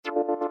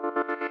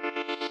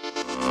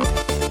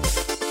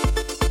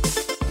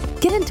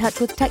Get in touch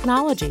with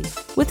technology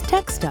with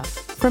Tech Stuff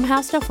from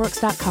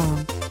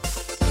HowStuffWorks.com.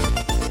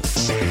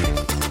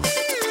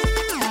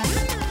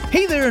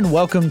 Hey there and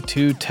welcome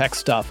to Tech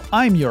Stuff.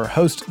 I'm your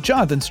host,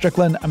 Jonathan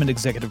Strickland. I'm an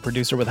executive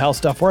producer with How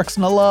Stuff Works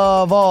and I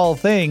love all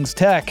things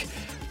tech.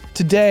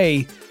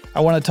 Today, I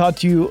want to talk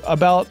to you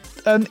about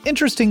an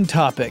interesting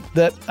topic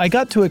that I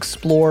got to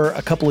explore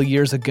a couple of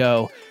years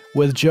ago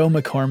with Joe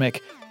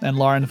McCormick and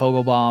Lauren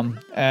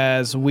Vogelbaum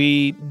as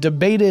we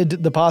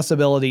debated the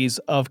possibilities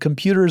of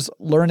computers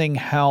learning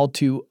how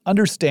to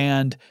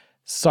understand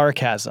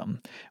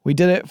sarcasm. We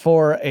did it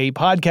for a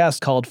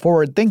podcast called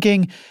Forward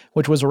Thinking,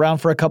 which was around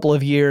for a couple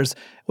of years. It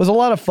was a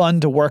lot of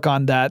fun to work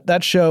on that.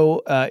 That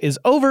show is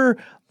over,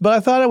 but I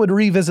thought I would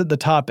revisit the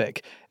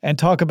topic and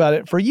talk about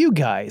it for you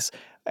guys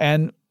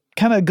and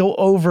kind of go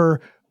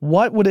over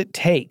what would it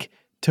take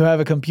to have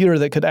a computer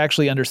that could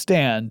actually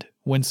understand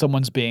when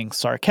someone's being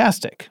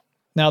sarcastic.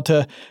 Now,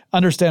 to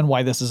understand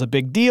why this is a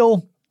big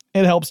deal,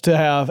 it helps to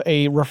have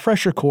a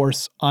refresher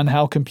course on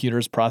how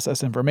computers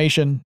process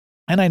information.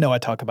 And I know I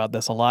talk about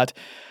this a lot,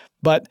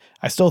 but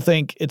I still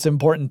think it's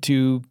important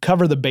to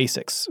cover the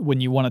basics when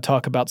you want to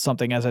talk about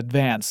something as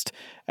advanced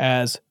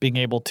as being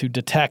able to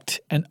detect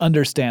and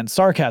understand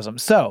sarcasm.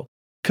 So,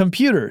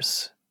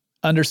 computers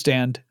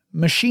understand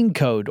machine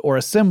code or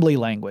assembly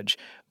language.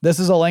 This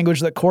is a language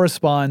that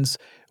corresponds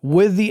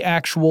with the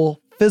actual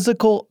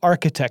physical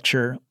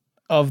architecture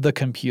of the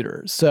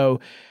computer. So,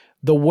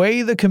 the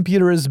way the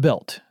computer is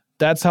built,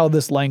 that's how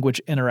this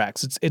language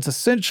interacts. It's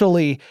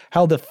essentially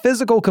how the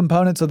physical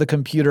components of the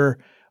computer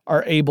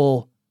are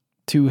able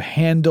to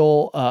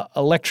handle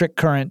electric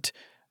current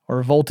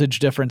or voltage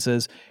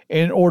differences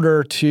in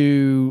order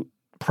to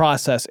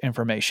process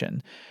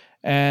information.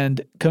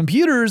 And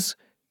computers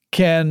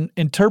can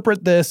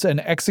interpret this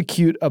and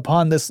execute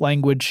upon this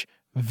language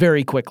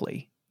very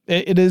quickly.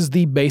 It is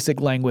the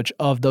basic language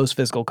of those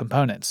physical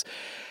components.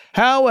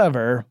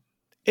 However,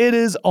 it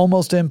is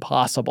almost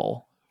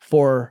impossible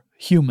for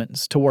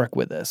humans to work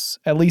with this,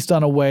 at least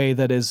on a way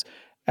that is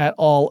at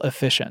all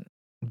efficient.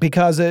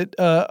 Because it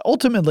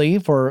ultimately,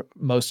 for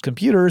most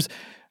computers,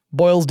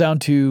 boils down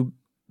to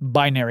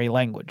binary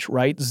language,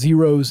 right?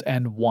 Zeros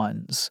and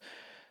ones.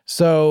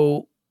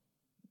 So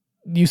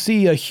you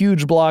see a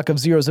huge block of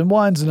zeros and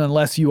ones, and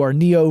unless you are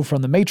Neo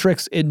from the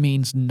Matrix, it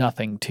means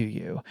nothing to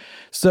you.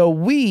 So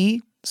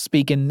we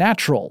speak in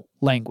natural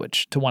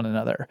language to one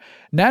another.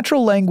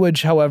 Natural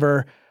language,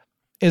 however,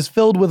 is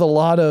filled with a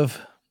lot of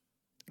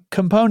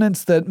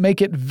components that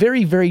make it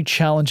very, very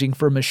challenging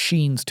for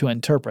machines to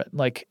interpret,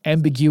 like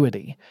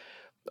ambiguity,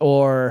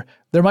 or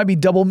there might be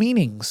double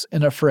meanings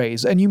in a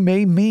phrase, and you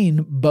may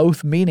mean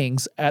both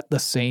meanings at the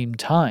same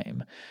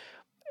time.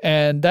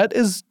 And that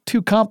is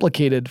too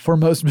complicated for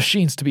most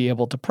machines to be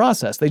able to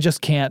process. They just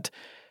can't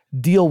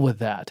deal with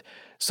that.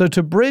 So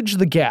to bridge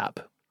the gap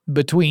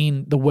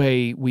between the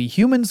way we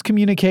humans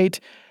communicate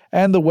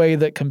and the way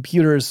that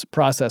computers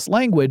process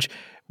language,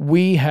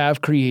 we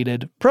have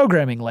created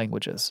programming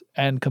languages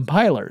and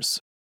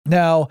compilers.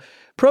 Now,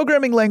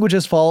 programming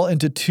languages fall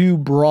into two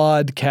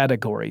broad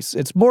categories.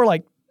 It's more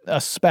like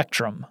a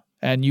spectrum,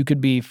 and you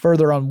could be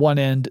further on one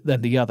end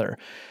than the other.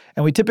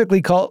 And we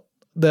typically call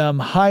them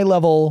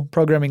high-level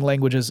programming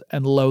languages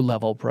and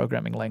low-level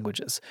programming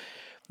languages.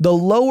 The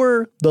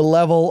lower the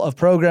level of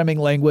programming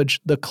language,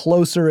 the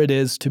closer it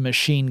is to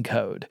machine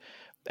code,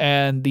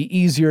 and the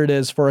easier it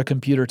is for a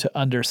computer to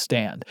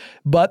understand.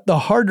 But the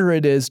harder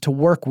it is to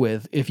work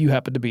with if you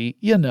happen to be,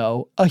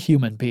 a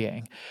human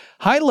being.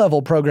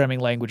 High-level programming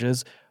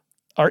languages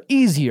are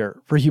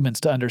easier for humans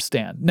to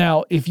understand.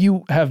 Now, if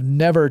you have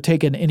never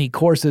taken any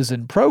courses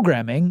in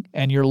programming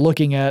and you're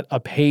looking at a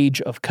page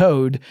of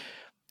code,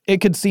 it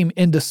could seem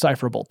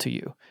indecipherable to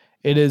you.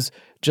 It is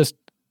just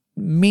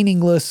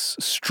meaningless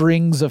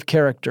strings of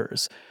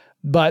characters.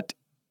 But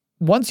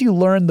once you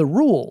learn the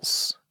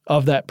rules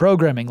of that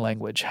programming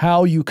language,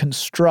 how you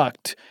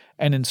construct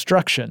an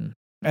instruction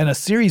and a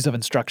series of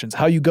instructions,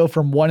 how you go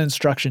from one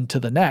instruction to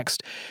the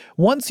next,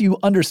 once you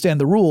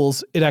understand the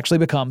rules, it actually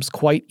becomes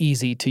quite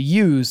easy to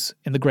use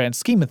in the grand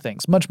scheme of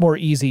things, much more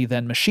easy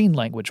than machine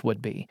language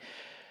would be.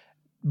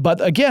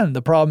 But again,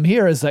 the problem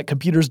here is that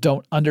computers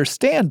don't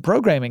understand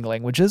programming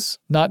languages,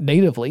 not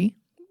natively.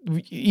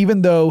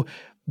 Even though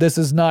this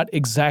is not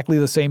exactly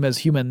the same as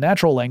human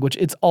natural language,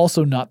 it's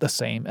also not the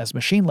same as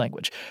machine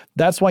language.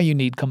 That's why you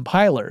need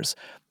compilers.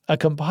 A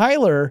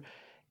compiler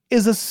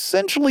is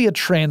essentially a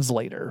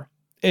translator.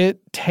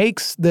 It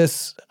takes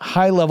this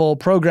high-level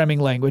programming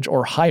language,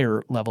 or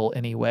higher level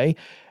anyway,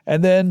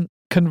 and then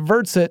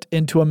converts it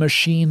into a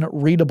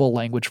machine-readable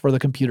language for the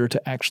computer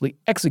to actually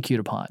execute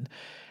upon.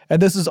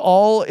 And this is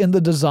all in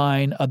the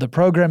design of the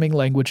programming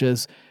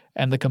languages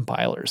and the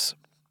compilers.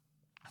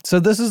 So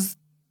this is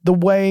the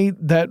way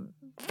that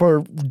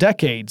for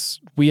decades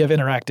we have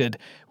interacted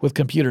with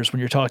computers when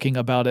you're talking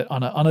about it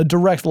on a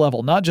direct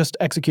level, not just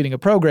executing a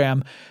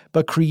program,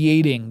 but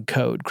creating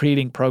code,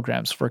 creating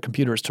programs for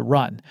computers to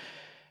run.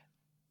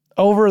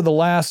 Over the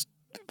last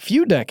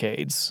few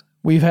decades,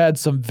 we've had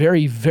some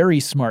very, very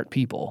smart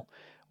people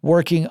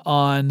working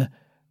on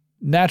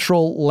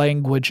natural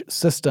language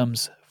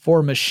systems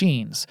for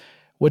machines,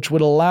 which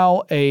would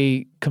allow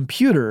a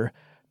computer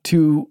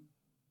to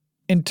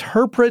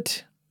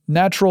interpret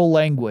natural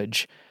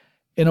language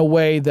in a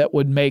way that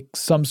would make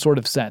some sort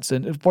of sense,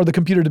 and for the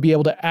computer to be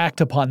able to act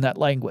upon that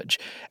language.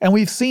 And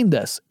we've seen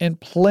this in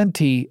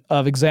plenty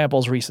of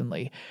examples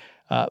recently.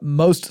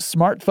 Most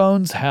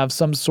smartphones have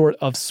some sort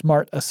of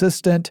smart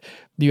assistant.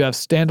 You have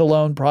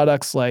standalone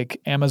products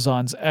like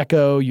Amazon's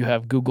Echo, you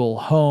have Google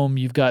Home,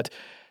 you've got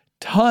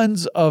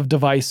tons of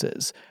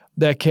devices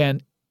that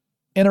can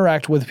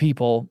interact with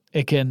people.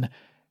 It can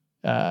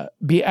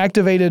be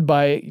activated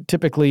by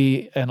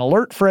typically an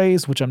alert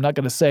phrase, which I'm not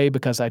going to say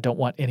because I don't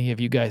want any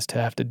of you guys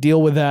to have to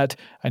deal with that.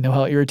 I know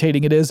how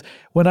irritating it is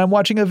when I'm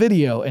watching a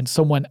video and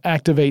someone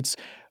activates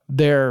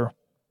their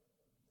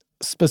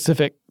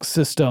specific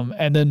system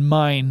and then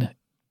mine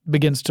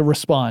begins to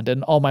respond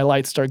and all my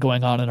lights start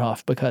going on and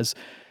off because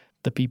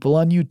the people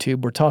on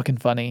YouTube were talking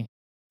funny.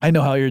 I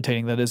know how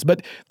irritating that is,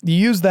 but you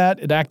use that,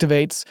 it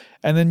activates,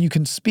 and then you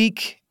can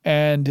speak,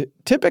 and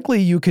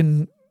typically you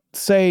can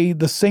say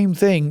the same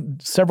thing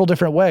several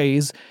different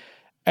ways,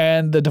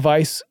 and the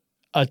device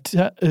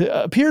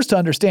appears to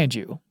understand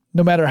you,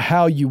 no matter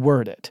how you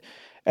word it.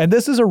 And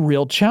this is a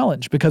real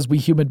challenge because we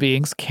human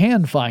beings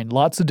can find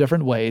lots of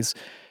different ways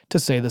to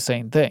say the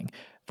same thing.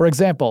 For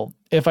example,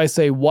 if I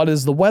say, "What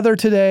is the weather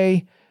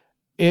today?"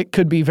 it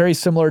could be very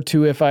similar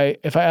to if I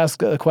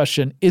ask a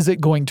question, "Is it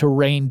going to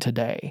rain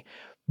today?"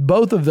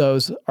 Both of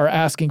those are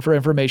asking for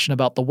information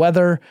about the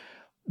weather,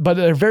 but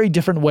they're very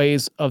different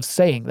ways of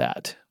saying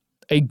that.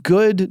 A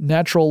good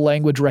natural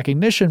language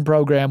recognition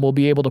program will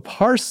be able to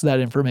parse that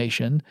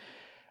information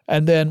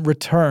and then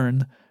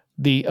return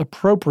the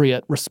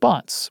appropriate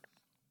response.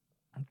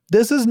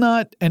 This is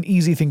not an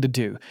easy thing to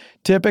do.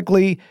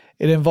 Typically,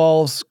 it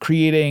involves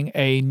creating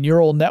a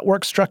neural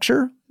network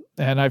structure,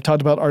 and I've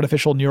talked about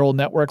artificial neural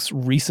networks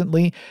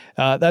recently.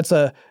 That's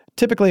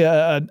typically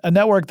a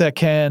network that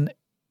can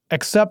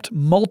accept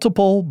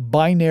multiple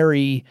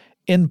binary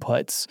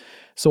inputs,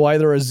 so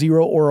either a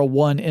 0 or a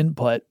 1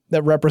 input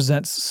that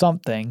represents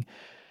something,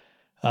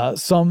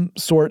 some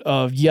sort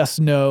of yes,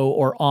 no,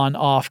 or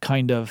on-off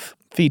kind of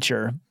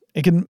feature.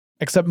 It can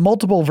accept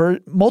multiple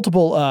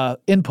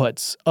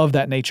inputs of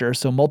that nature,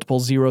 so multiple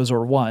zeros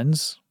or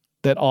ones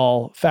that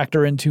all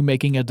factor into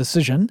making a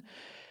decision.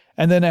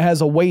 And then it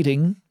has a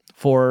weighting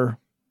for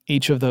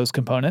each of those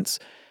components.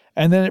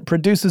 And then it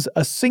produces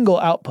a single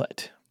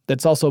output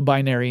that's also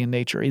binary in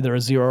nature, either a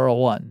 0 or a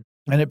 1.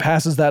 And it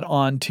passes that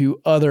on to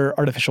other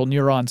artificial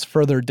neurons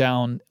further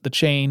down the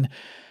chain.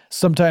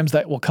 Sometimes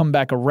that will come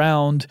back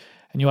around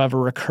and you'll have a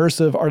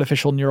recursive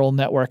artificial neural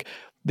network.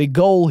 The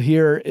goal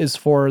here is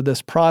for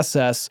this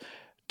process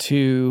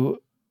to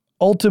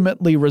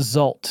ultimately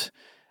result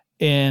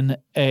in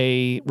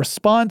a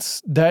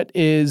response that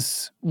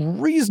is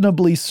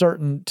reasonably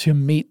certain to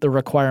meet the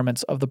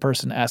requirements of the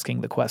person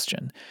asking the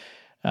question.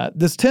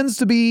 This tends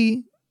to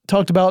be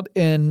talked about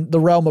in the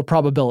realm of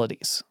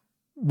probabilities.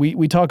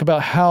 We talk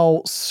about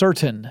how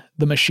certain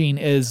the machine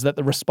is that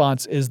the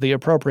response is the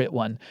appropriate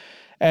one.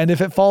 And if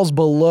it falls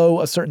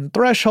below a certain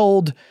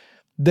threshold,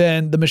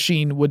 then the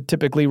machine would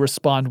typically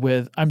respond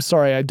with, "I'm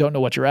sorry, I don't know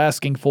what you're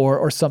asking for,"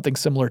 or something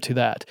similar to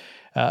that.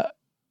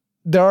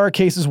 There are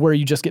cases where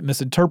you just get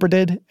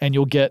misinterpreted and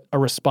you'll get a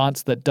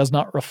response that does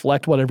not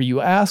reflect whatever you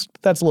asked.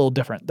 That's a little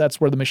different. That's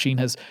where the machine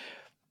has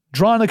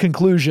drawn a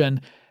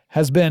conclusion,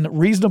 has been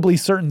reasonably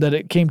certain that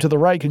it came to the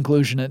right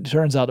conclusion, and it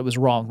turns out it was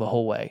wrong the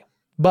whole way.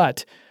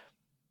 But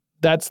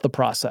that's the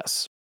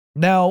process.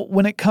 Now,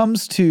 when it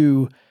comes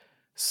to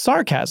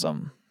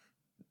sarcasm,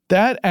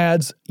 that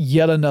adds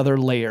yet another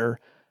layer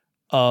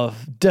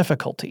of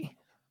difficulty,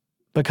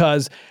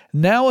 because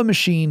now a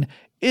machine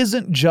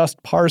isn't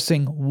just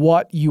parsing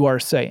what you are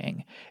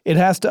saying. It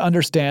has to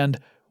understand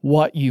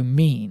what you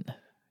mean.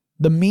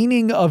 The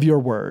meaning of your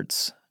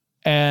words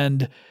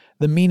and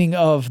the meaning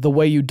of the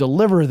way you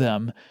deliver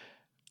them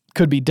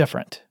could be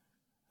different.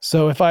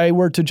 So if I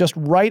were to just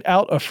write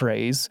out a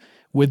phrase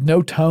with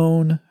no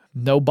tone,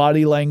 no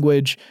body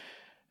language,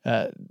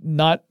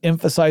 not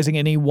emphasizing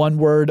any one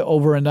word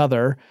over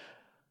another,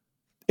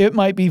 it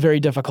might be very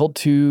difficult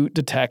to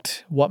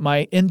detect what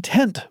my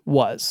intent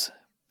was.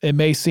 It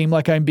may seem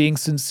like I'm being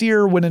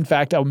sincere when in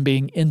fact I'm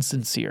being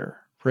insincere,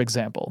 for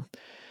example.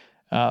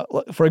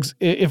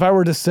 If I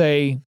were to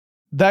say,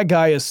 "That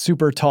guy is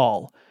super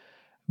tall,"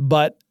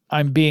 but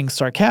I'm being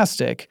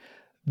sarcastic,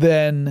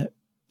 then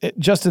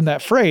just in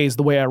that phrase,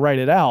 the way I write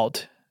it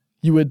out,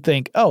 you would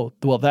think, "Oh,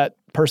 well, that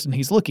person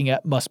he's looking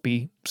at must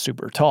be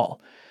super tall."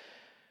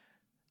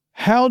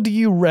 How do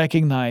you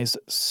recognize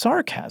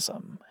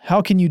sarcasm?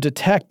 How can you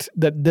detect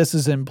that this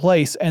is in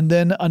place and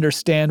then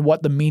understand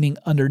what the meaning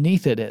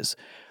underneath it is?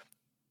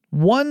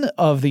 One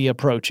of the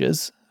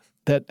approaches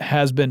that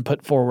has been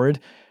put forward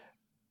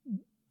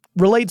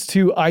relates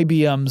to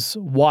IBM's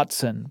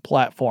Watson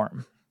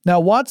platform. Now,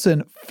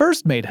 Watson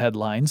first made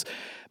headlines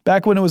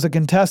back when it was a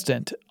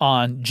contestant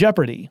on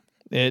Jeopardy!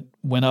 It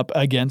went up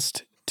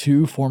against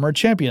two former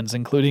champions,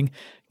 including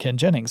Ken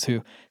Jennings,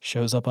 who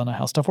shows up on a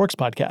How Stuff Works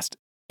podcast.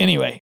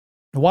 Anyway,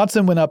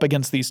 Watson went up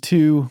against these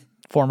two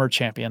former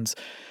champions,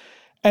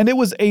 And it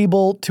was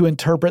able to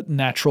interpret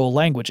natural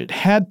language. It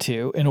had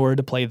to in order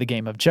to play the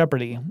game of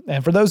Jeopardy.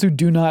 And for those who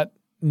do not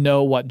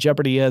know what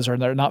Jeopardy is or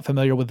they're not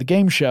familiar with the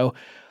game show,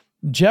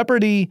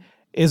 Jeopardy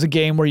is a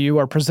game where you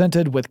are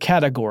presented with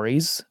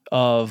categories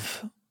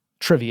of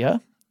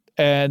trivia,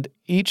 and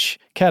each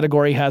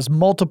category has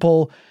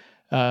multiple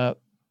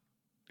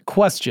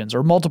questions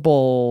or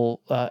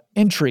multiple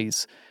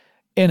entries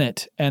in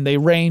it, and they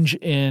range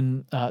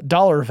in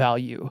dollar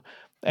value.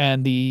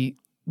 And the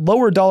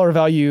lower dollar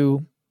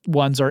value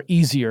ones are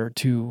easier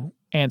to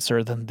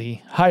answer than the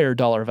higher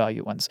dollar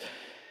value ones.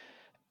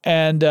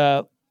 And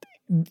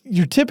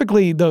you're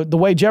typically, the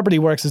way Jeopardy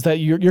works is that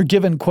you're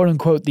given, quote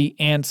unquote, the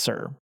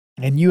answer,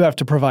 and you have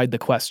to provide the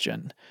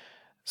question.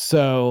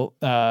 So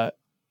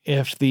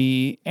if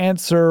the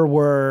answer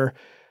were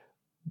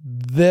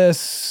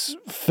this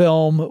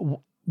film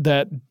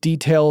that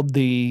detailed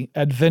the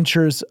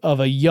adventures of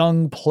a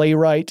young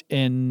playwright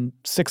in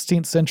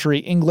 16th century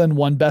England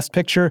won Best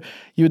Picture,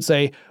 you would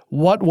say,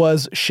 what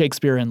was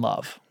Shakespeare in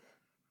Love?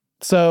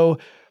 So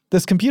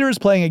this computer is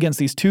playing against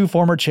these two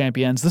former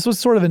champions. This was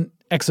sort of an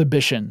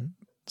exhibition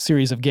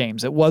series of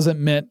games. It wasn't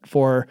meant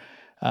for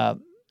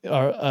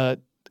a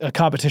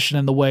competition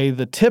in the way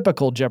the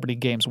typical Jeopardy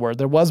games were.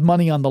 There was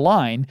money on the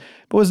line,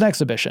 but it was an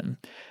exhibition.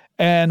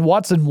 And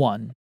Watson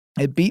won.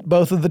 It beat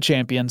both of the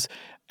champions,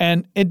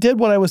 and it did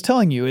what I was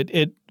telling you.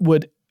 It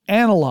would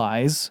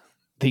analyze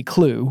the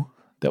clue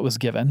that was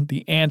given,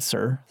 the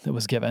answer that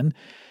was given.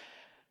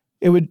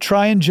 It would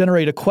try and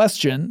generate a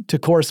question to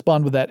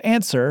correspond with that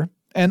answer,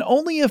 and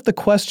only if the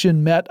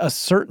question met a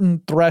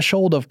certain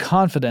threshold of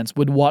confidence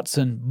would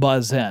Watson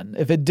buzz in.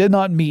 If it did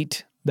not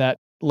meet that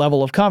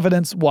level of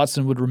confidence,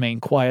 Watson would remain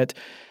quiet.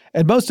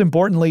 And most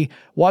importantly,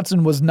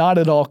 Watson was not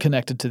at all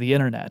connected to the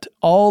internet.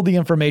 All the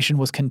information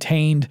was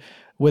contained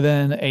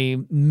within a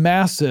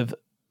massive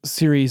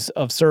series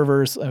of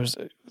servers. There was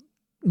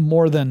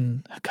more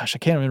than, I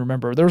can't even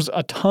remember. There was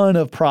a ton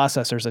of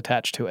processors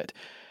attached to it.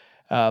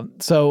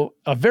 So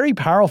a very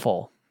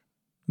powerful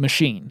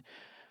machine,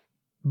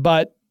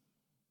 but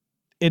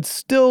it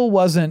still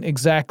wasn't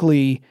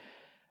exactly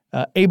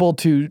able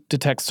to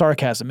detect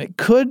sarcasm. It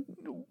could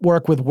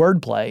work with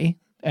wordplay,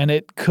 and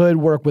it could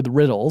work with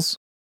riddles.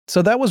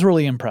 So that was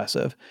really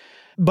impressive.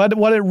 But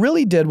what it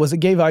really did was it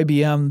gave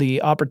IBM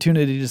the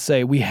opportunity to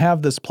say, we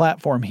have this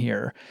platform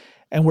here,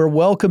 and we're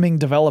welcoming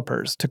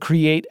developers to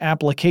create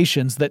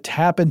applications that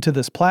tap into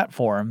this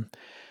platform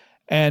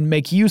and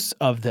make use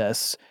of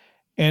this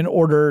in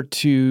order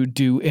to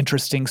do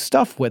interesting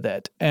stuff with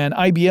it. And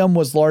IBM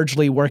was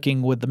largely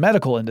working with the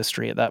medical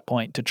industry at that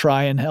point to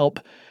try and help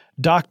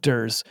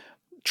doctors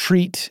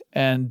treat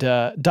and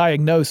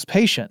diagnose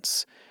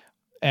patients.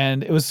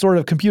 And it was sort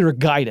of computer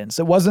guidance.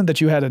 It wasn't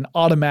that you had an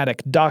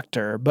automatic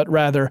doctor, but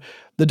rather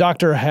the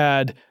doctor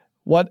had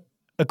what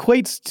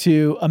equates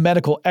to a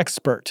medical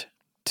expert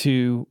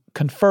to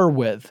confer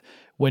with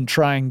when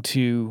trying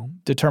to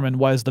determine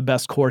what is the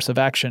best course of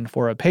action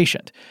for a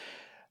patient.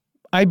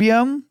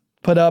 IBM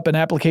put up an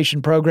application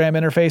program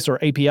interface,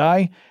 or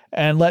API,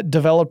 and let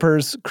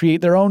developers create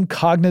their own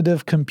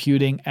cognitive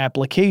computing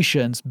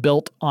applications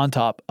built on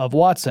top of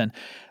Watson.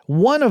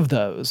 One of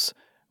those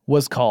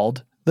was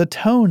called the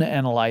Tone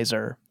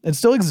Analyzer. It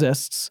still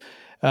exists.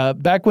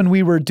 Back when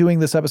we were doing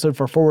this episode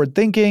for Forward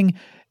Thinking,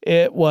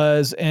 it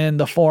was in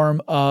the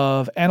form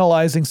of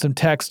analyzing some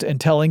text and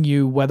telling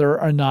you whether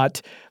or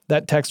not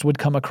that text would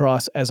come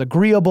across as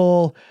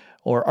agreeable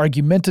or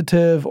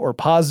argumentative or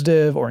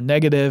positive or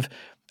negative,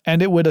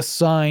 and it would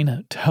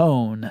assign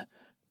tone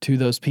to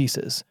those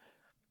pieces.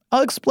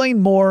 I'll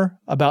explain more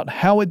about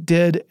how it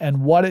did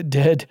and what it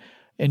did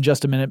in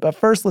just a minute, but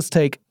first let's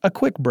take a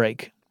quick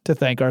break to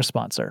thank our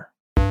sponsor.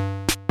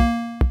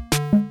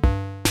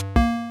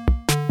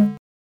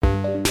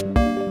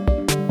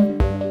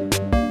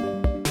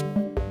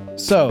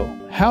 So,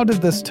 how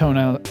did this tone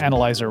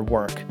analyzer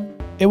work?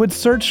 It would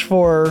search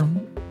for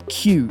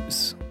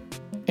cues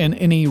in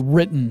any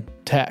written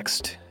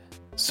text.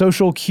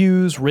 Social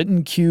cues,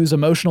 written cues,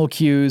 emotional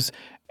cues,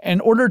 in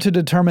order to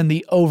determine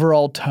the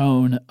overall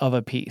tone of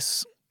a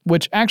piece,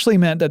 which actually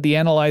meant that the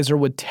analyzer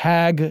would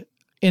tag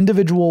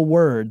individual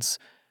words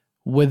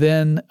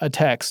within a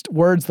text,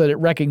 words that it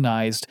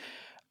recognized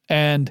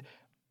and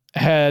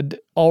had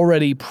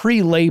already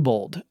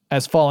pre-labeled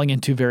as falling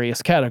into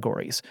various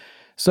categories.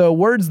 So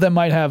words that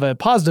might have a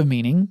positive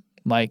meaning,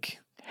 like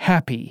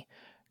happy,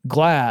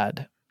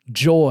 glad,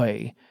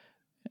 joy,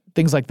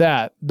 things like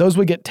that, those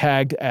would get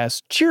tagged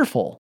as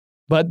cheerful.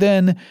 But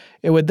then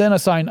it would then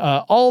assign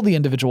all the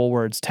individual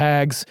words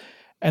tags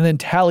and then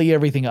tally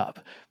everything up.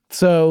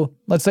 So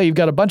let's say you've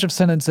got a bunch of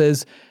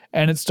sentences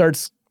and it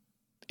starts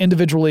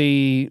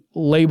individually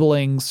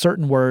labeling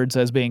certain words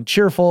as being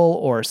cheerful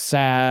or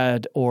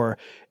sad or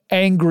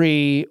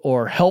angry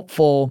or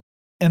helpful,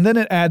 and then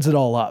it adds it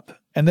all up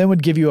and then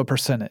would give you a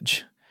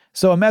percentage.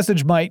 So a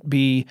message might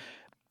be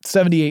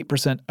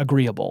 78%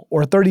 agreeable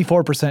or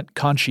 34%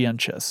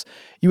 conscientious.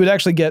 You would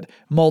actually get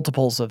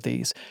multiples of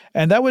these.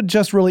 And that would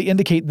just really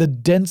indicate the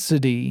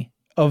density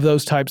of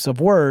those types of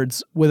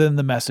words within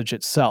the message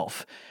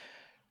itself.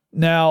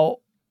 Now,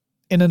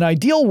 In an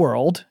ideal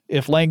world,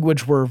 if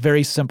language were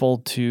very simple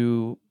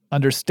to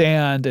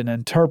understand and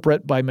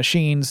interpret by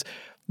machines,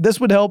 this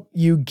would help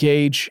you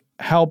gauge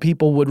how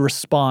people would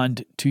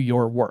respond to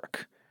your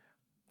work,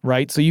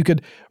 right? So you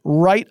could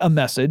write a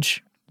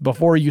message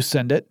before you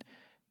send it,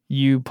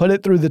 you put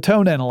it through the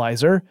tone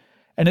analyzer,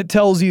 and it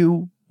tells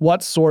you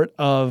what sort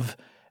of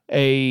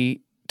a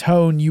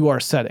tone you are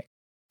setting.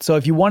 So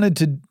if you wanted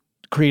to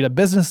create a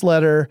business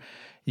letter,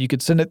 you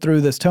could send it through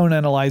this tone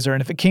analyzer,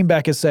 and if it came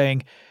back as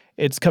saying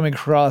it's coming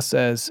across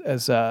as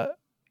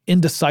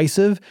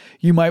indecisive,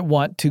 you might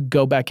want to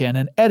go back in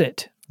and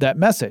edit that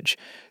message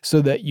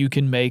so that you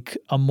can make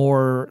a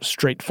more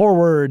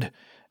straightforward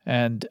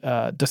and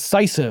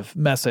decisive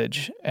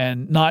message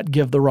and not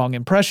give the wrong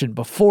impression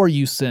before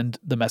you send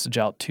the message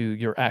out to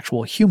your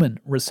actual human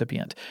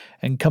recipient,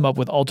 and come up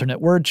with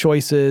alternate word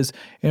choices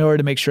in order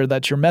to make sure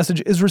that your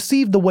message is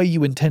received the way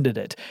you intended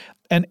it.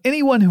 And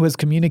anyone who has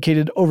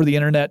communicated over the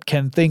internet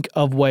can think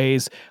of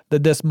ways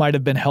that this might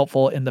have been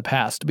helpful in the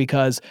past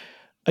because,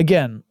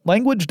 again,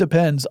 language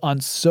depends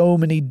on so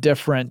many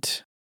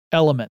different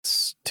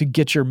elements to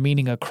get your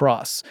meaning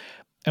across.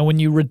 And when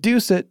you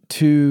reduce it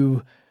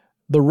to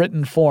the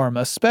written form,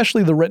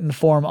 especially the written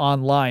form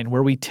online,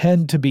 where we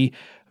tend to be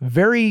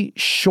very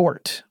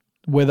short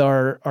with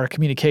our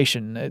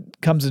communication, it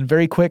comes in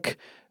very quick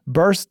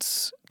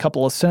bursts, a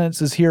couple of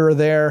sentences here or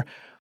there.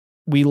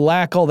 We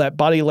lack all that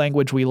body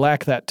language. We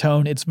lack that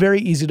tone. It's very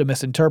easy to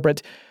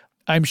misinterpret.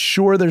 I'm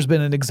sure there's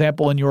been an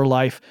example in your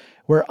life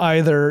where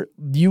either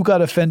you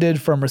got offended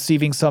from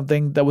receiving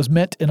something that was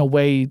meant in a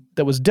way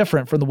that was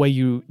different from the way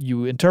you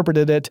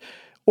interpreted it,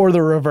 or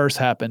the reverse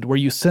happened, where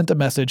you sent a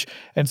message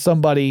and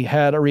somebody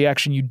had a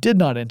reaction you did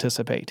not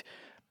anticipate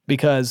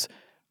because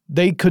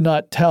they could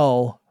not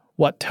tell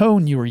what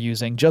tone you were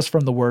using just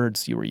from the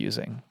words you were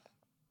using.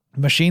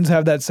 Machines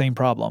have that same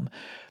problem.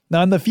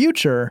 Now, in the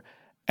future,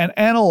 an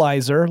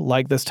analyzer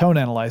like this tone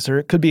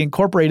analyzer could be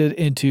incorporated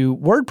into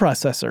word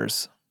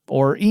processors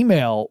or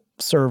email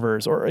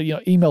servers, or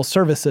email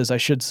services, I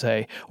should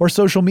say, or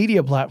social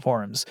media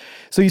platforms.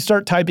 So you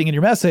start typing in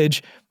your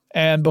message,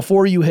 and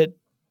before you hit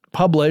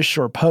publish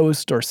or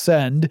post or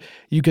send,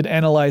 you could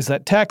analyze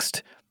that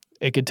text.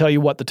 It could tell you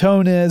what the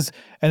tone is,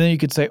 and then you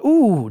could say,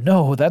 ooh,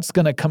 no, that's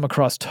going to come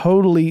across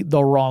totally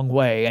the wrong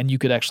way, and you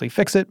could actually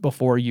fix it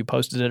before you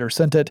posted it or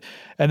sent it,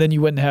 and then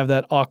you wouldn't have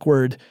that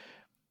awkward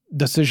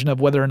decision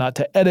of whether or not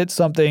to edit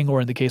something,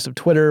 or in the case of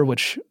Twitter,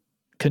 which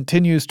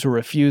continues to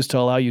refuse to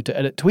allow you to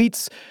edit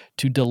tweets,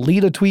 to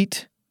delete a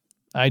tweet.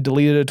 I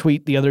deleted a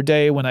tweet the other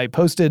day when I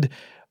posted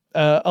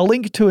a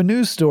link to a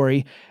news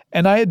story,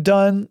 and I had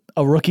done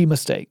a rookie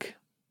mistake,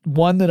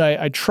 one that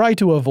I try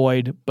to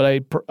avoid,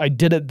 but I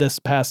did it this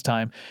past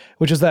time,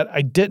 which is that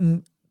I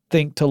didn't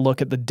think to look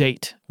at the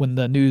date when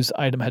the news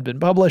item had been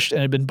published, and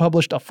it had been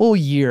published a full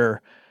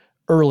year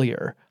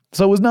earlier.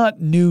 So it was not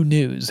new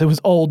news, it was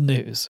old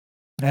news.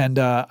 And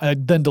I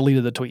then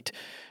deleted the tweet.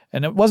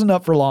 And it wasn't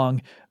up for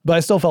long, but I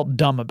still felt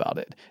dumb about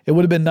it. It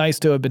would have been nice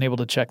to have been able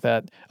to check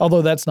that,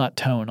 although that's not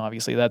tone,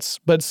 obviously.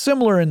 But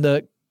similar in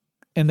the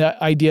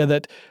idea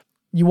that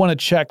you want to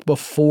check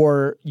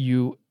before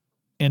you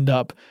end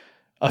up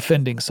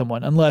offending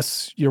someone,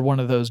 unless you're one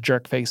of those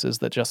jerk faces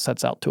that just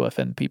sets out to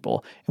offend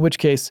people, in which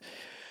case,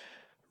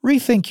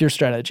 rethink your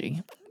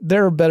strategy.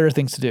 There are better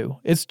things to do.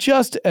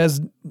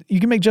 You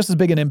can make just as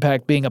big an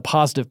impact being a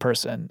positive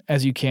person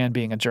as you can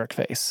being a jerk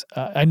face.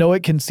 I know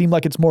it can seem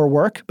like it's more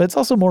work, but it's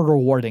also more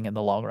rewarding in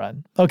the long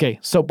run. Okay,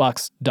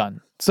 soapbox done.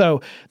 So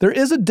there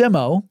is a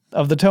demo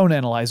of the tone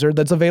analyzer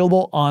that's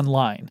available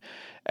online.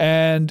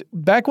 And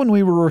back when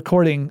we were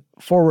recording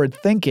Forward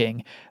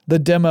Thinking, the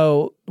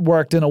demo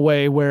worked in a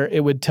way where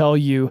it would tell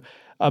you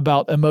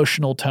about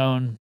emotional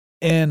tone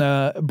and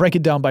break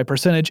it down by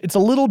percentage. It's a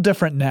little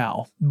different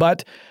now,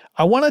 but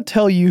I want to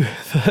tell you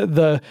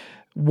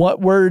what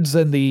words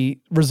and the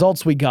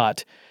results we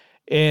got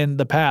in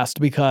the past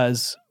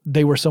because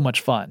they were so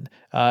much fun.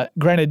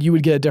 Granted, you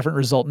would get a different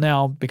result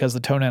now because the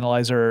tone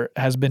analyzer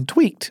has been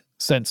tweaked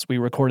since we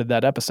recorded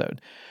that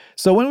episode.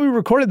 So when we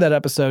recorded that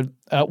episode,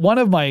 one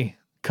of my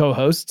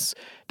co-hosts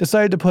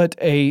decided to put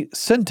a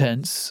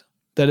sentence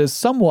that is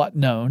somewhat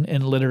known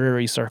in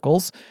literary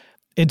circles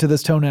into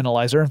this tone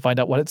analyzer and find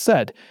out what it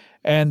said.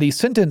 And the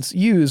sentence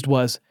used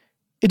was,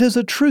 "It is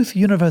a truth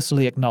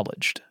universally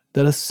acknowledged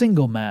that a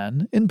single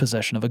man in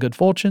possession of a good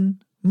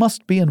fortune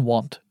must be in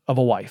want of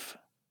a wife."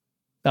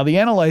 Now, the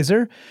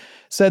analyzer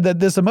said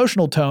that this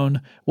emotional tone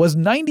was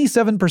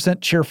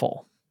 97%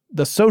 cheerful.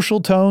 The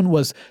social tone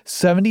was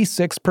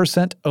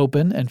 76%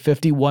 open and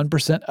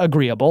 51%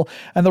 agreeable,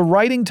 and the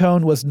writing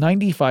tone was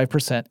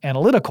 95%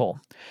 analytical.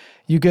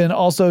 You can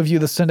also view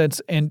the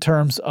sentence in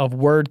terms of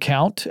word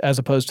count as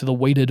opposed to the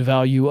weighted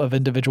value of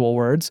individual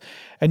words.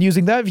 And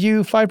using that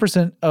view,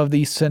 5% of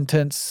the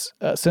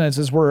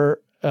sentences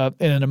were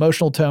in an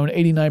emotional tone,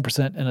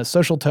 89% in a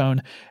social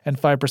tone, and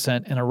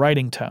 5% in a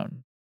writing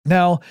tone.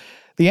 Now,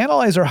 the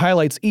analyzer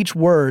highlights each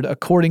word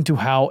according to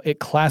how it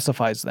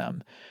classifies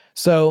them.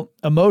 So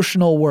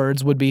emotional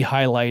words would be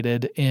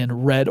highlighted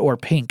in red or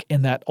pink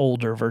in that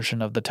older version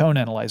of the tone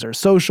analyzer.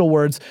 Social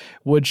words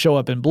would show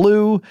up in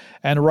blue,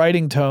 and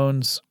writing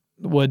tones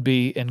would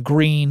be in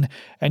green,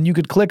 and you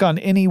could click on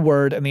any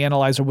word and the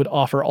analyzer would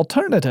offer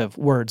alternative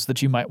words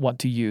that you might want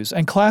to use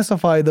and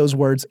classify those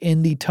words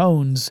in the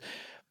tones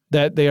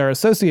that they are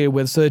associated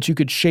with so that you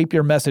could shape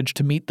your message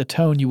to meet the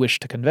tone you wish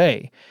to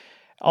convey.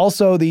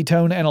 Also, the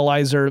tone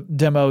analyzer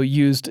demo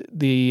used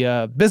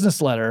the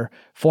business letter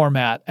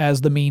format as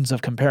the means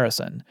of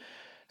comparison.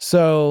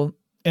 So,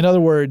 in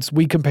other words,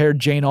 we compared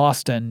Jane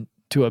Austen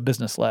to a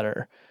business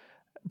letter.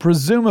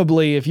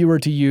 Presumably, if you were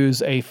to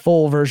use a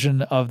full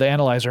version of the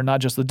analyzer,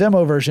 not just the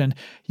demo version,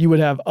 you would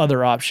have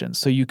other options.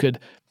 So you could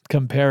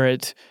compare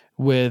it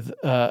with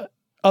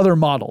other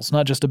models,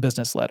 not just a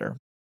business letter.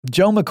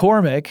 Joe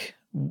McCormick,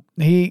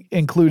 he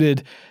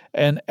included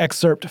an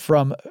excerpt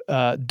from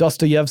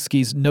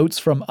Dostoevsky's Notes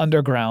from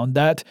Underground.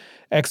 That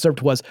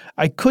excerpt was,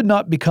 "I could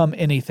not become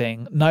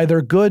anything,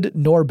 neither good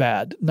nor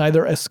bad,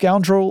 neither a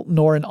scoundrel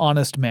nor an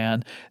honest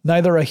man,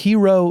 neither a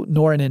hero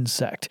nor an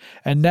insect.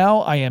 And now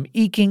I am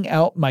eking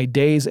out my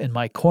days in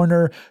my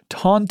corner,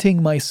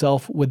 taunting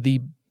myself with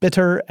the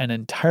bitter and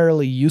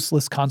entirely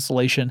useless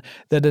consolation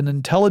that an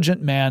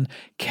intelligent man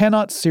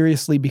cannot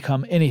seriously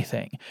become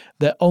anything,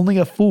 that only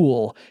a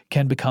fool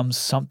can become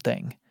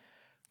something."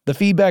 The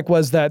feedback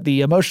was that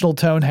the emotional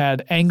tone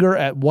had anger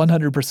at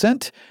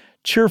 100%,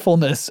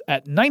 cheerfulness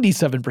at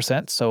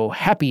 97%, so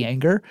happy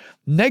anger,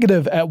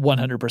 negative at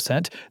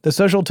 100%. The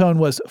social tone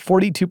was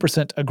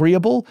 42%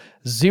 agreeable,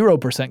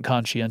 0%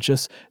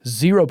 conscientious,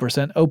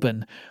 0%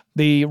 open.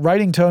 The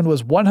writing tone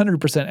was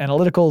 100%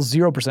 analytical,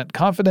 0%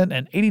 confident,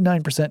 and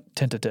 89%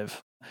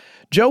 tentative.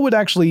 Joe would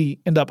actually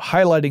end up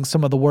highlighting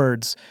some of the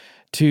words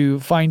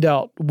to find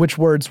out which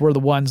words were the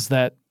ones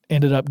that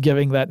ended up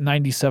giving that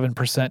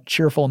 97%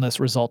 cheerfulness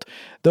result.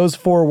 Those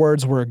 4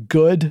 words were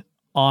good,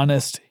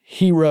 honest,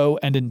 hero,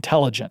 and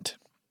intelligent.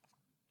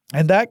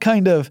 And that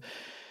kind of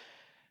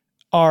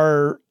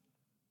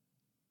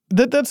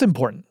that's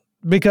important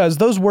because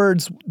those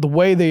words, the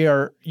way they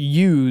are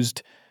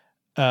used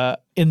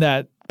in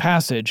that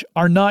passage,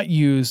 are not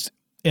used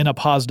in a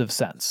positive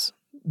sense.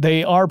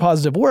 They are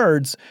positive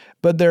words,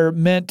 but they're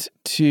meant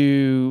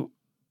to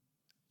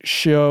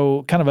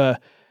show kind of a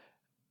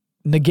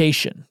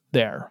negation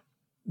there,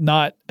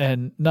 not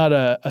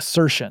a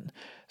assertion.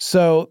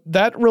 So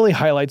that really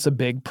highlights a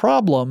big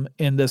problem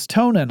in this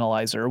tone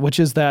analyzer, which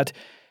is that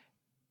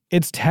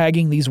it's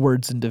tagging these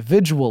words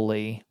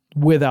individually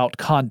without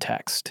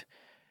context.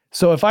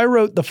 So if I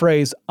wrote the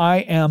phrase, "I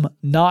am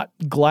not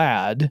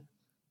glad,"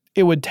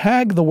 it would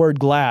tag the word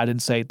glad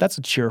and say, that's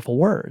a cheerful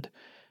word.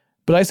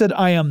 But I said,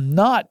 "I am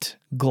not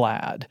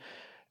glad."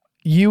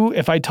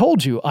 If I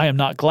told you I am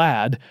not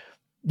glad,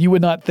 you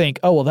would not think,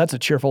 oh, well, that's a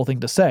cheerful thing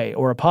to say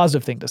or a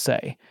positive thing to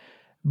say.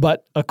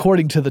 But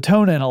according to the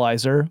tone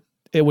analyzer,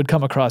 it would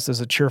come across as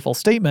a cheerful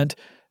statement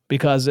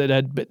because it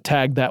had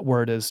tagged that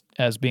word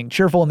as being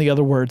cheerful, and the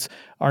other words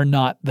are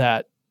not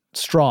that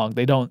strong.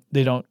 They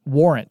don't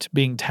warrant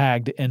being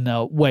tagged in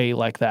a way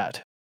like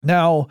that.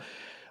 Now,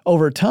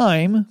 over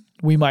time,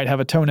 we might have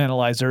a tone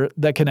analyzer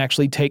that can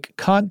actually take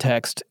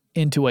context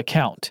into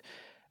account.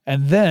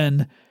 And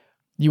then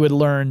you would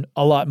learn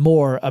a lot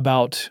more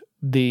about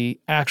the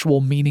actual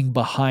meaning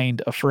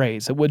behind a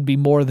phrase. It would be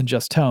more than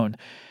just tone.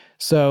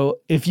 So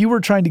if you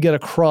were trying to get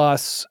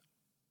across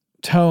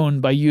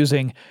tone by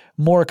using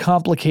more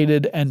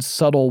complicated and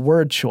subtle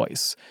word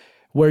choice,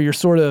 where you're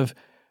sort of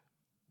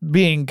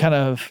being kind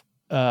of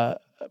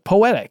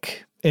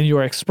poetic in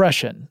your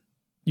expression,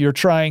 you're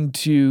trying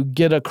to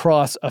get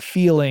across a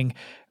feeling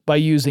by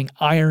using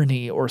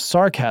irony or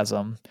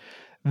sarcasm,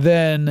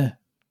 then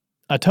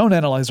a tone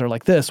analyzer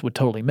like this would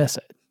totally miss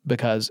it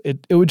because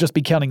it would just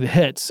be counting the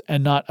hits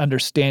and not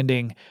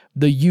understanding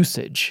the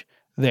usage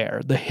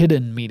there, the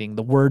hidden meaning,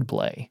 the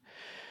wordplay.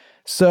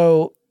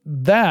 So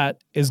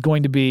that is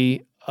going to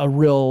be a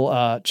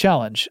real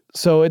challenge.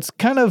 So it's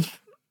kind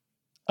of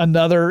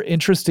another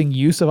interesting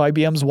use of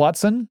IBM's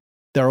Watson.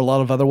 There are a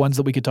lot of other ones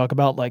that we could talk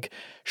about, like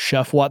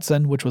Chef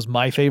Watson, which was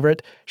my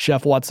favorite.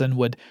 Chef Watson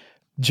would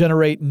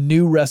generate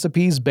new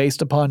recipes based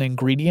upon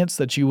ingredients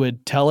that you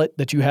would tell it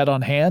that you had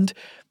on hand.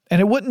 And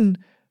it wouldn't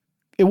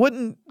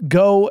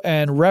go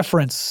and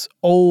reference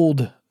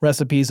old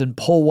recipes and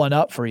pull one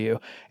up for you.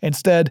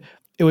 Instead,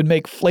 it would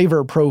make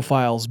flavor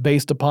profiles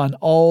based upon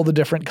all the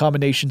different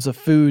combinations of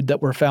food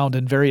that were found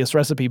in various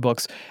recipe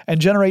books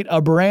and generate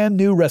a brand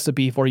new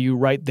recipe for you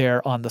right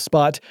there on the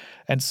spot.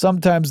 And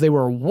sometimes they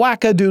were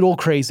wackadoodle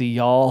crazy,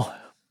 y'all.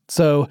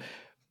 So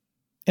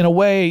in a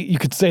way, you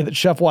could say that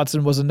Chef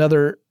Watson was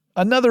another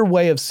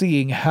way of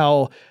seeing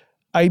how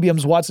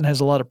IBM's Watson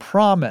has a lot of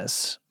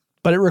promise,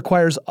 but it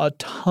requires a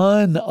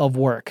ton of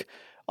work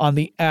on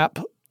the app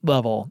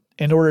level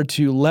in order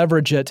to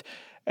leverage it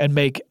and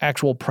make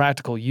actual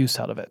practical use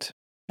out of it.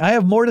 I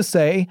have more to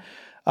say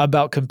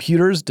about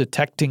computers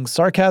detecting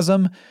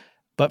sarcasm,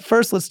 but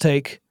first let's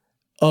take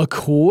a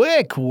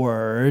quick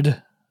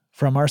word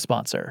from our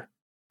sponsor.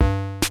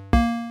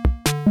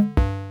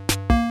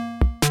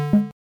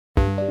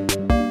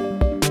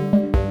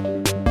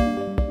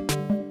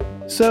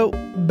 So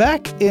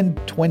back in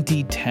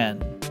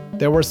 2010,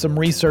 there were some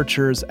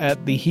researchers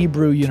at the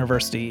Hebrew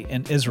University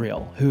in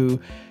Israel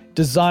who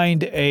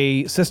designed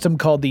a system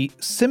called the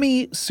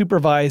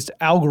Semi-Supervised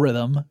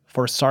Algorithm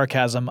for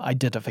Sarcasm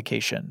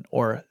Identification,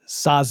 or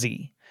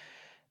SASI.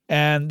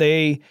 And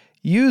they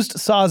used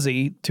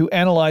SASI to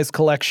analyze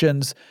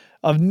collections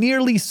of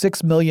nearly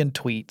 6 million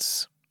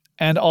tweets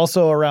and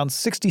also around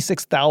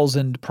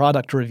 66,000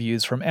 product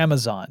reviews from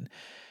Amazon.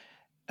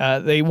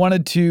 They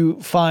wanted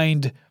to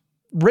find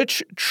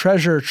rich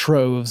treasure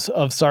troves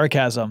of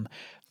sarcasm.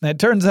 And it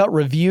turns out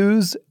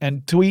reviews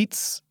and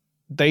tweets,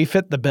 they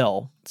fit the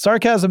bill.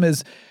 Sarcasm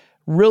is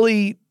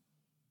really,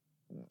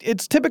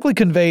 it's typically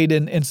conveyed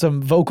in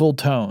some vocal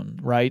tone,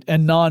 right?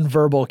 And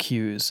nonverbal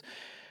cues.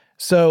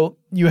 So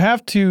you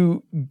have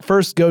to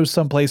first go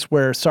someplace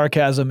where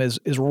sarcasm is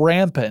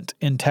rampant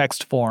in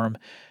text form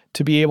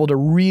to be able to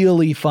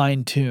really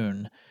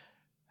fine-tune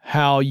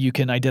how you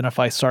can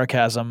identify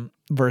sarcasm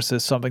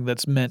versus something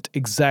that's meant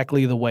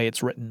exactly the way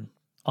it's written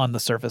on the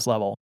surface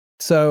level.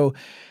 So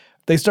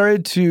they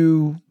started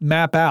to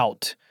map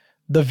out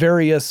the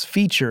various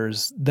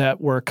features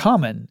that were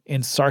common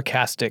in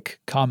sarcastic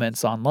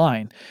comments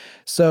online.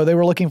 So they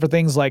were looking for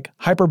things like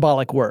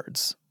hyperbolic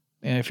words.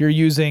 And if you're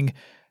using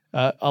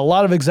a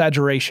lot of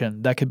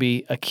exaggeration, that could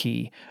be a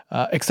key.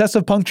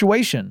 Excessive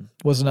punctuation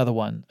was another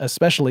one,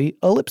 especially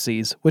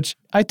ellipses, which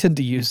I tend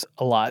to use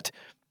a lot.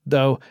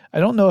 Though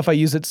I don't know if I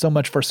use it so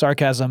much for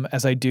sarcasm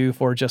as I do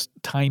for just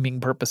timing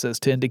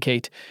purposes to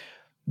indicate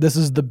this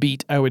is the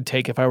beat I would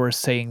take if I were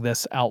saying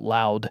this out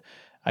loud.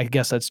 I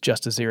guess that's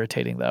just as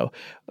irritating, though.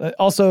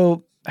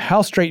 Also,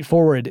 how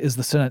straightforward is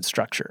the sentence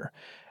structure?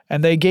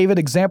 And they gave it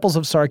examples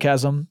of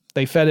sarcasm.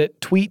 They fed it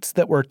tweets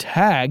that were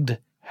tagged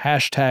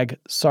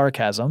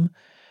 #sarcasm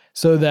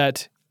so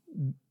that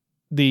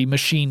the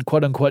machine,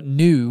 quote unquote,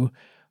 knew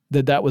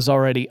that that was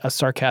already a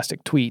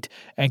sarcastic tweet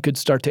and could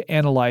start to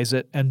analyze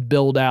it and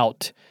build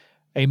out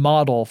a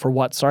model for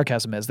what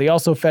sarcasm is. They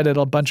also fed it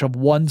a bunch of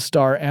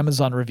 1-star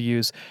Amazon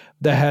reviews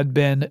that had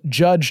been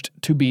judged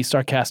to be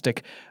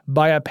sarcastic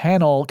by a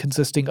panel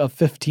consisting of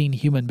 15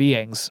 human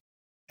beings.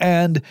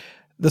 And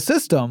the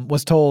system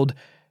was told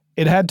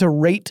it had to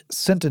rate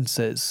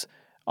sentences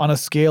on a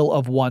scale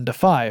of 1 to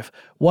 5.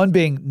 1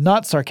 being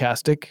not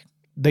sarcastic,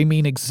 they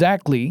mean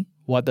exactly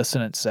what the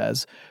sentence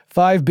says.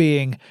 5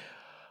 being,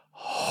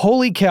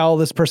 holy cow,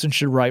 this person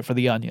should write for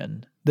The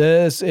Onion.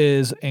 This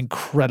is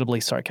incredibly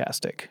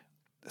sarcastic.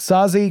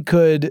 SASI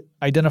could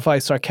identify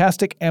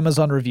sarcastic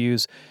Amazon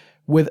reviews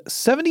with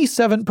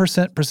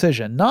 77%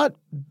 precision. Not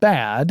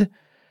bad,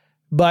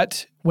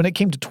 but when it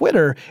came to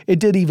Twitter, it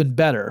did even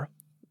better.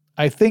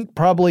 I think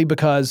probably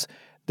because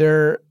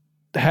there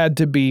had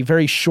to be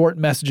very short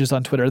messages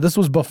on Twitter. This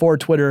was before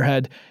Twitter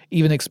had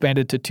even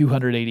expanded to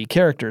 280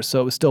 characters,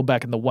 so it was still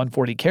back in the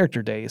 140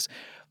 character days.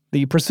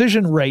 The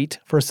precision rate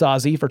for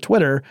SASI for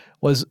Twitter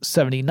was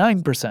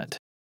 79%.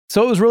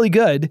 So it was really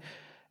good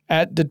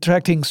at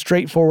detecting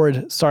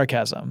straightforward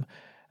sarcasm,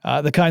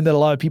 the kind that a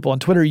lot of people on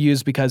Twitter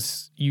use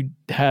because you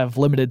have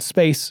limited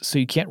space, so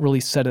you can't really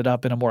set it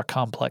up in a more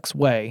complex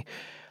way.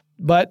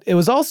 But it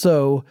was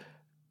also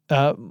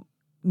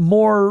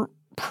more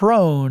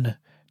prone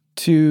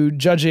to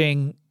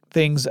judging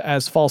things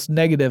as false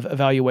negative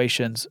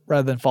evaluations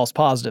rather than false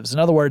positives. In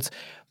other words,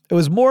 it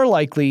was more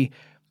likely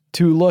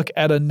to look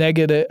at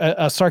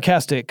a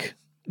sarcastic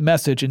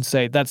message and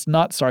say, that's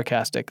not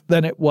sarcastic,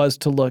 than it was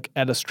to look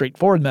at a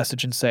straightforward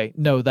message and say,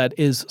 no, that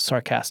is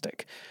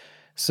sarcastic.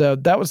 So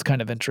that was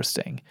kind of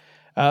interesting.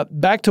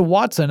 Back to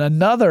Watson,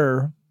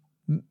 another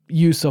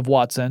use of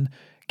Watson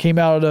came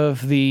out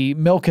of the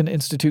Milken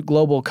Institute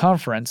Global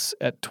Conference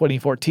at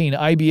 2014.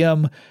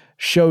 IBM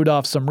showed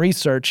off some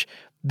research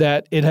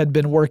that it had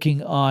been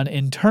working on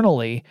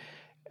internally,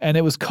 and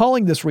it was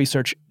calling this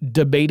research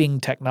debating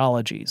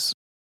technologies.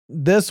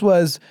 This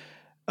was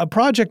a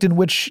project in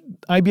which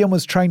IBM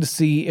was trying to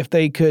see if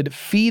they could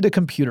feed a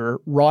computer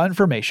raw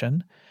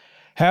information,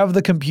 have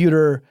the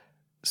computer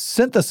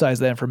synthesize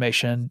that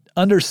information,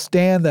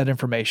 understand that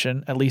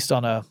information, at least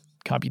on a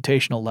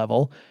computational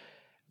level,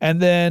 and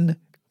then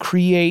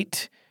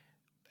create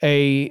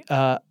a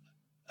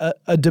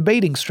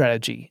debating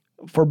strategy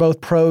for both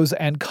pros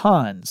and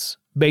cons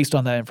based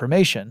on that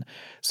information.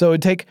 So it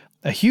would take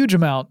a huge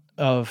amount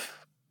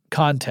of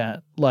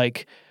content,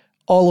 like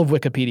all of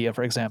Wikipedia,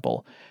 for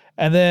example,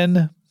 and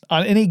then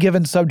on any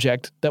given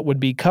subject that would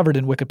be covered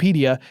in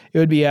Wikipedia, it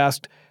would be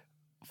asked,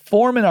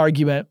 form an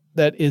argument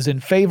that is in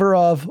favor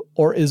of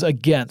or is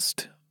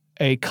against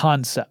a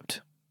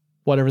concept,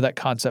 whatever that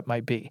concept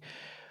might be.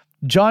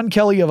 John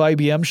Kelly of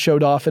IBM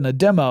showed off in a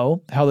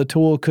demo how the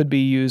tool could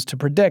be used to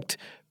predict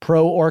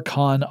pro or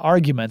con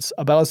arguments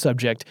about a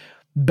subject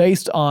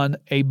based on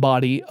a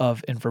body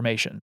of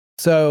information.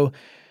 So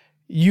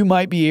you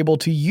might be able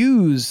to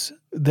use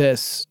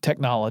this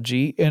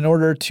technology in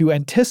order to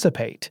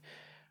anticipate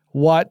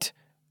what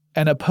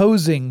an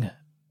opposing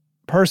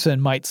person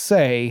might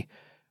say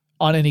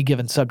on any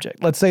given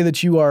subject. Let's say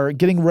that you are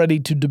getting ready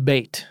to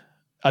debate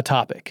a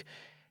topic.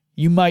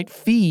 You might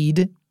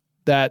feed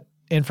that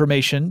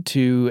information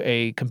to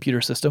a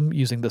computer system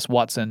using this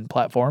Watson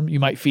platform. You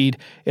might feed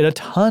it a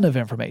ton of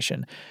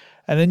information.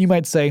 And then you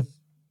might say,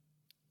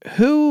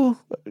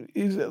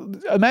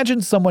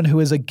 imagine someone who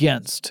is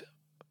against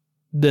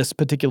this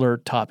particular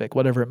topic,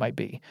 whatever it might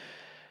be.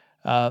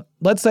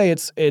 Let's say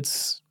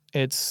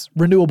it's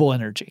renewable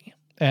energy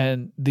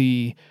and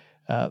the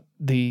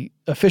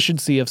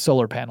efficiency of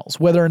solar panels,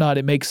 whether or not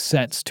it makes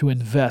sense to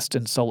invest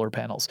in solar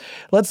panels.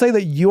 Let's say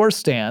that your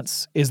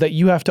stance is that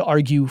you have to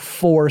argue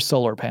for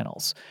solar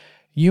panels.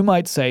 You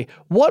might say,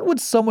 what would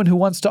someone who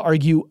wants to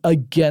argue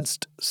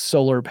against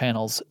solar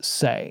panels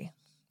say?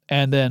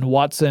 And then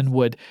Watson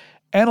would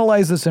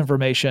analyze this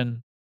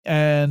information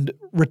and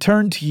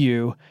return to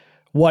you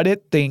what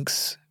it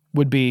thinks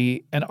would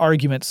be an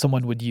argument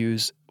someone would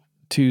use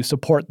to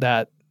support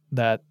that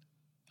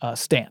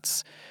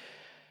stance.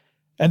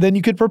 And then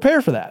you could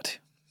prepare for that,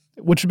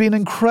 which would be an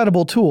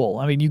incredible tool.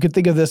 I mean, you could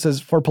think of this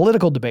as for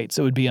political debates,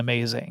 it would be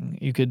amazing.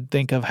 You could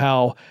think of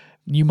how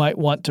you might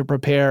want to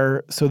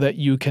prepare so that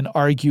you can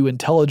argue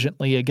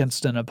intelligently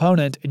against an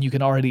opponent and you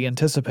can already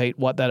anticipate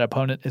what that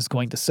opponent is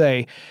going to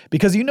say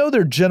because you know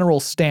their general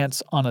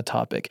stance on a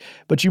topic,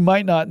 but you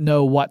might not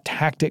know what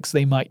tactics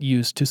they might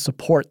use to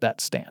support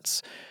that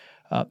stance.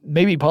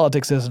 Maybe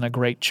politics isn't a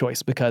great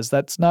choice because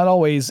that's not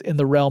always in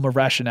the realm of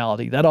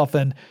rationality. That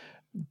often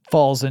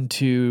falls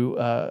into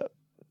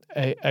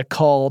a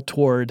call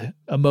toward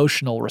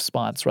emotional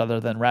response rather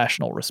than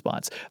rational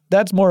response.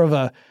 That's more of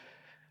a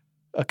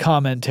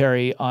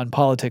commentary on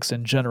politics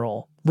in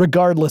general,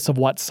 regardless of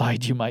what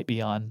side you might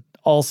be on.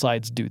 All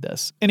sides do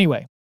this.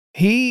 Anyway,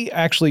 he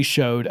actually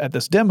showed at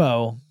this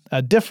demo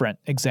a different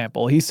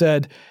example. He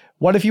said,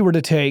 what if you were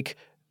to take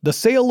the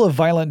sale of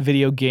violent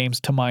video games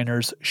to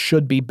minors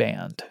should be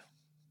banned?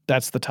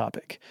 That's the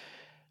topic.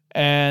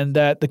 And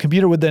that the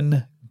computer would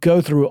then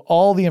go through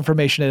all the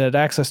information it had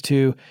access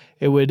to.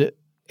 It would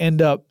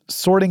end up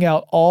sorting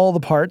out all the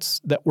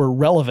parts that were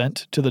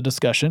relevant to the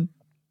discussion.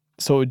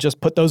 So it would just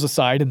put those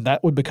aside, and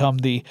that would become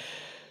the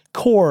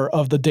core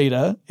of the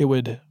data it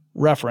would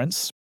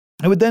reference.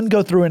 It would then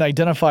go through and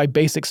identify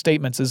basic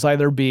statements as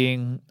either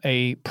being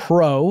a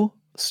pro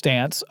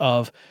stance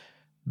of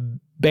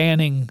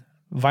banning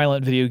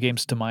violent video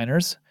games to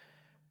minors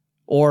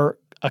or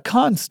a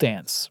con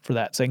stance for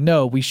that, saying,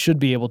 no, we should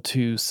be able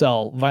to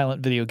sell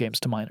violent video games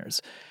to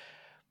minors.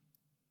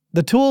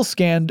 The tool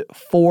scanned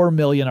 4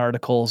 million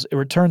articles. It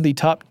returned the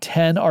top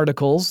 10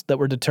 articles that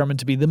were determined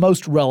to be the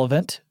most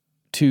relevant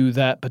to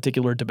that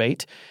particular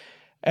debate.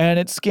 And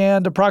it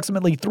scanned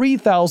approximately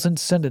 3,000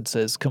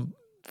 sentences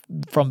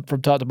from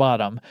top to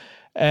bottom.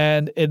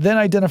 And it then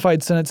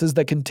identified sentences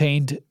that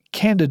contained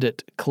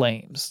candidate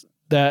claims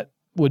that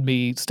would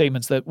be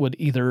statements that would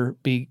either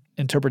be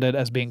interpreted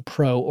as being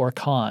pro or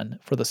con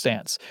for the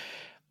stance.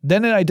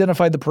 Then it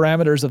identified the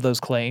parameters of those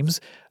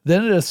claims.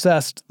 Then it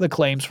assessed the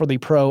claims for the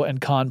pro and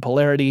con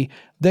polarity,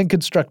 then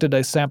constructed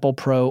a sample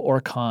pro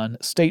or con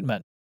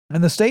statement.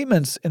 And the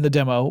statements in the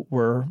demo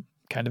were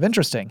kind of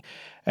interesting.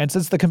 And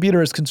since the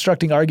computer is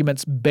constructing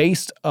arguments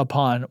based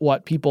upon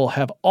what people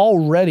have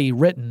already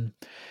written,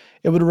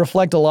 it would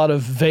reflect a lot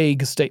of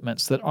vague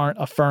statements that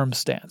aren't a firm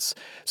stance.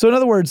 So in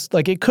other words,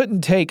 like it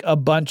couldn't take a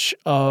bunch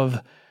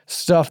of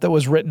stuff that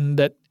was written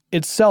that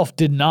itself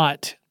did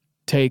not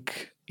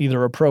take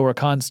either a pro or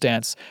con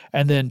stance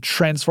and then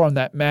transform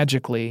that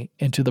magically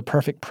into the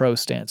perfect pro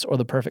stance or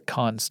the perfect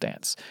con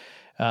stance.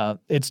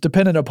 It's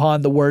dependent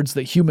upon the words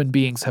that human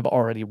beings have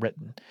already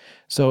written.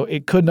 So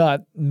it could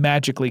not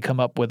magically come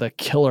up with a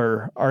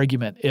killer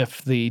argument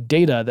if the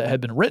data that had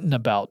been written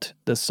about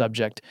this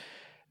subject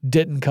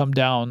didn't come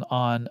down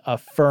on a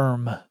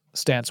firm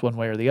stance one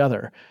way or the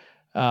other.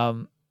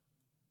 The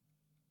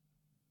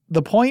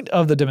point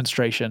of the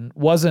demonstration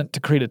wasn't to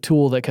create a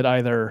tool that could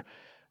either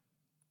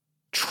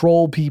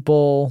troll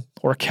people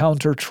or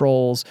counter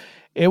trolls.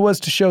 It was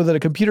to show that a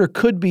computer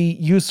could be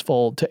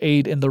useful to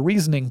aid in the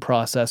reasoning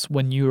process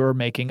when you are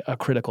making a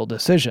critical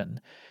decision.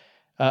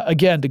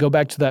 Again, to go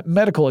back to that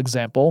medical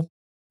example,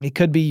 it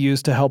could be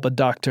used to help a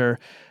doctor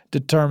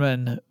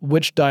determine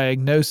which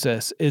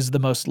diagnosis is the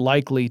most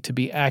likely to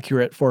be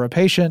accurate for a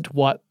patient,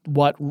 what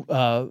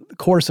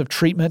course of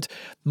treatment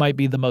might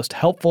be the most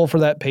helpful for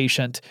that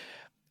patient,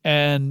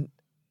 and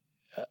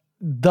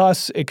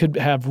thus it could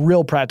have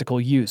real practical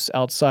use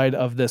outside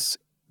of this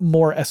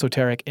more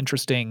esoteric,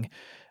 interesting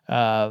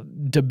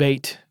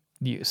debate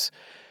use.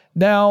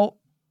 Now,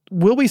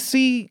 will we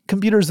see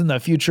computers in the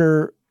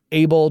future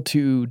able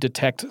to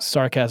detect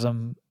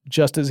sarcasm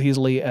just as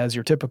easily as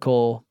your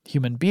typical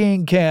human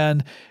being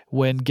can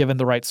when given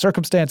the right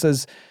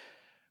circumstances?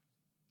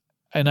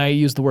 And I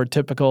use the word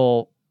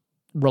typical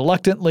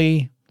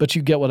reluctantly, but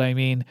you get what I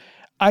mean.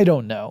 I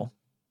don't know.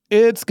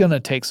 It's going to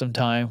take some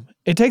time.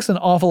 It takes an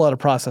awful lot of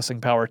processing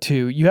power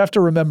too. You have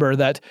to remember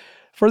that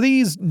for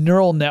these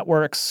neural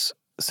networks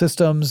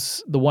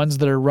systems, the ones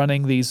that are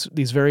running these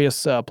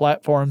various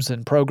platforms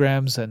and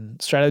programs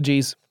and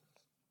strategies,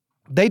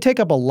 they take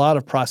up a lot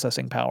of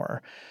processing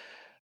power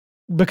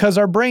because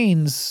our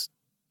brains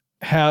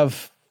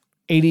have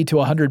 80 to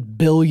 100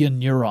 billion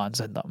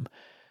neurons in them.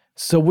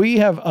 So we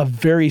have a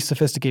very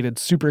sophisticated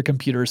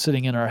supercomputer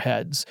sitting in our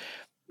heads.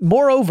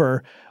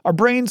 Moreover, our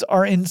brains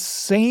are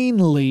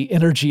insanely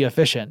energy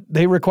efficient.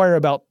 They require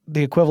about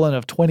the equivalent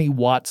of 20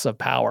 watts of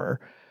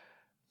power.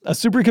 A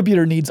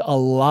supercomputer needs a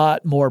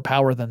lot more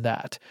power than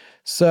that.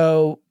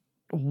 So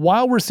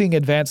while we're seeing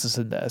advances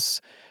in this,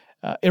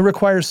 it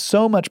requires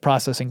so much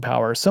processing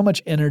power, so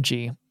much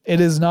energy. It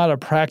is not a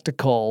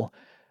practical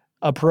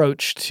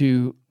approach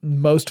to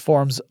most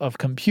forms of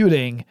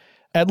computing,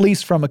 at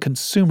least from a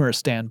consumer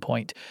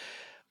standpoint.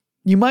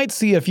 You might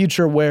see a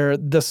future where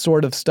this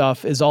sort of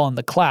stuff is all in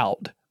the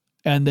cloud,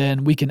 and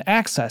then we can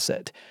access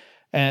it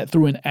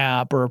through an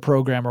app or a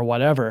program or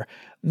whatever.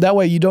 That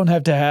way you don't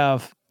have to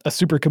have a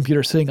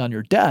supercomputer sitting on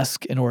your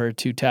desk in order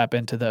to tap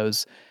into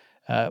those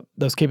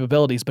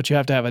capabilities, but you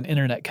have to have an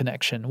internet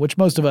connection, which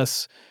most of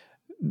us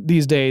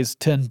these days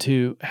tend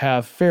to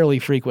have fairly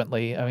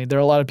frequently. I mean, there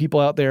are a lot of people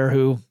out there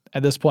who,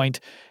 at this point,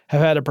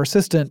 have had a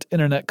persistent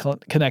internet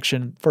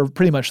connection for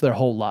pretty much their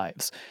whole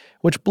lives,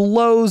 which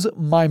blows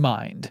my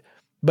mind.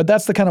 But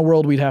that's the kind of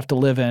world we'd have to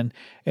live in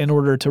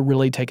order to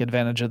really take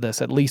advantage of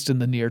this, at least in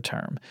the near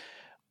term.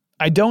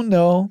 I don't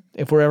know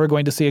if we're ever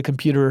going to see a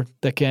computer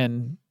that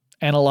can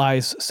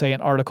analyze, say,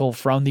 an article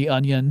from The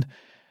Onion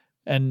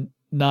and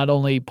not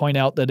only point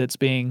out that it's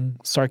being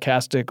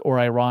sarcastic or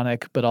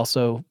ironic, but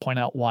also point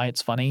out why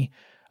it's funny.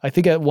 I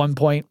think at one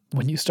point,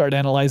 when you start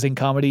analyzing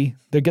comedy,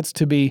 there gets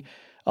to be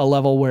a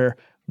level where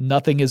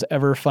nothing is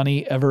ever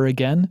funny ever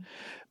again.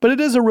 But it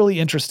is a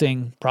really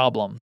interesting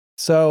problem.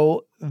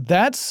 So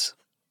that's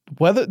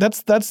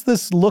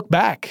this look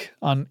back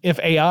on if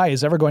AI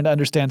is ever going to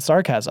understand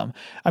sarcasm.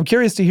 I'm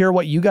curious to hear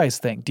what you guys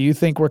think. Do you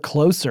think we're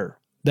closer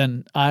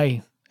than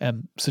I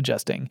am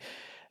suggesting?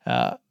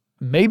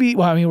 Maybe,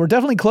 we're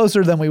definitely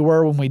closer than we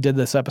were when we did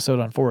this episode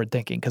on forward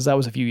thinking, because that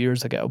was a few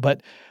years ago.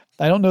 But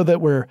I don't know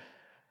that we're,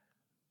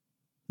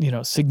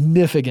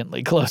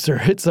 significantly closer.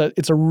 It's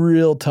a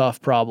real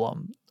tough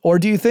problem. Or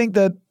do you think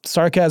that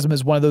sarcasm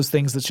is one of those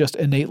things that's just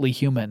innately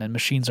human and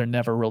machines are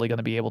never really going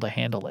to be able to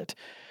handle it?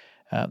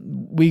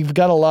 We've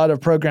got a lot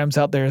of programs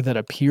out there that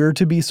appear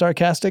to be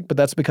sarcastic, but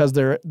that's because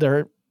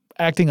they're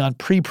acting on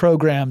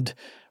pre-programmed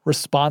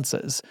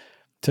responses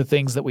to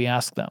things that we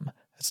ask them.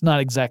 It's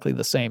not exactly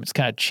the same. It's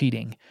kind of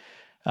cheating.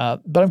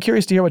 But I'm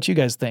curious to hear what you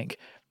guys think.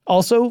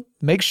 Also,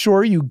 make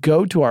sure you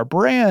go to our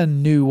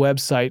brand new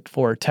website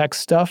for tech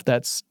stuff.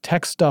 That's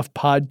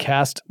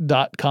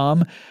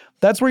techstuffpodcast.com.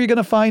 That's where you're going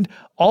to find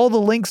all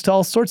the links to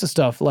all sorts of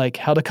stuff, like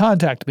how to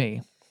contact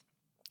me.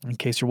 In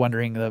case you're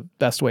wondering, the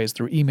best way is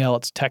through email.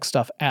 It's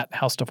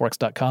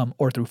techstuff@howstuffworks.com,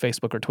 or through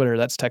Facebook or Twitter.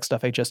 That's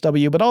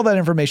techstuffhsw. But all that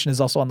information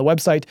is also on the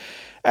website,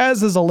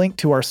 as is a link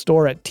to our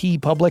store at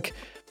TeePublic.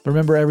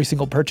 Remember, every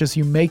single purchase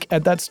you make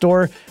at that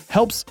store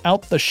helps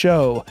out the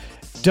show.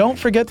 Don't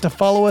forget to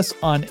follow us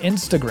on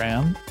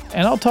Instagram,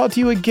 and I'll talk to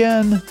you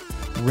again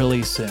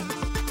really soon.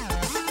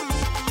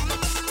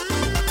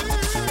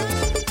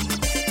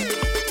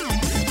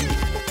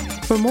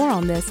 For more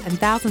on this and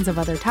thousands of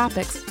other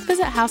topics,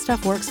 visit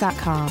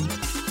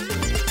howstuffworks.com.